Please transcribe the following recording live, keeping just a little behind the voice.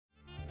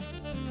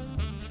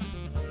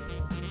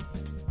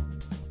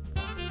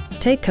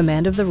Take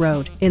command of the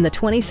road in the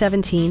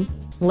 2017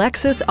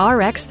 Lexus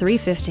RX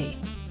 350.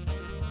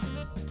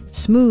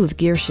 Smooth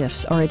gear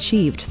shifts are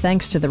achieved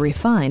thanks to the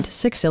refined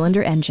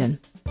 6-cylinder engine.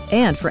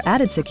 And for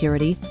added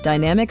security,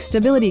 dynamic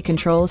stability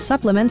control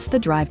supplements the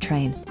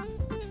drivetrain.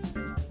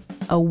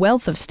 A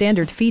wealth of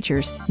standard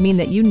features mean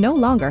that you no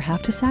longer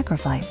have to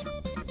sacrifice,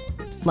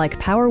 like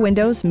power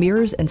windows,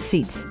 mirrors, and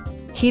seats,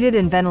 heated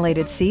and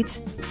ventilated seats,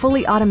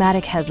 fully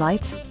automatic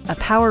headlights, a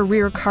power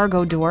rear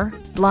cargo door,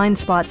 blind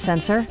spot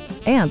sensor,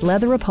 and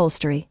leather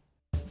upholstery.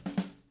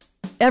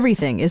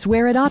 Everything is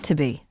where it ought to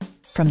be,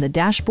 from the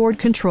dashboard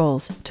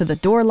controls to the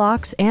door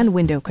locks and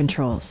window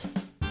controls.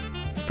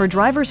 For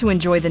drivers who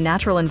enjoy the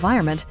natural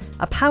environment,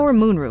 a power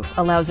moonroof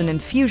allows an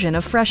infusion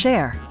of fresh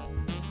air.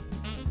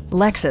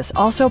 Lexus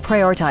also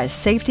prioritized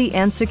safety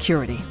and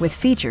security with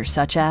features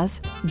such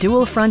as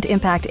dual front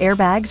impact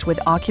airbags with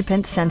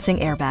occupant sensing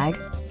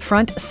airbag,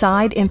 front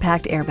side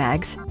impact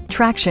airbags,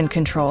 traction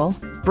control,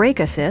 brake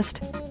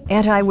assist,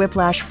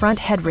 anti-whiplash front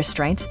head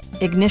restraints,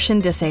 ignition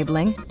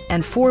disabling,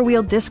 and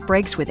 4-wheel disc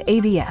brakes with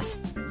ABS.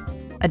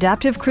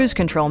 Adaptive Cruise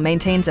Control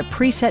maintains a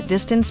preset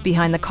distance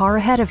behind the car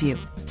ahead of you,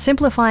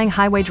 simplifying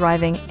highway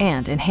driving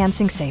and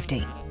enhancing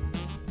safety.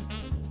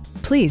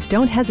 Please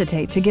don't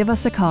hesitate to give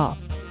us a call.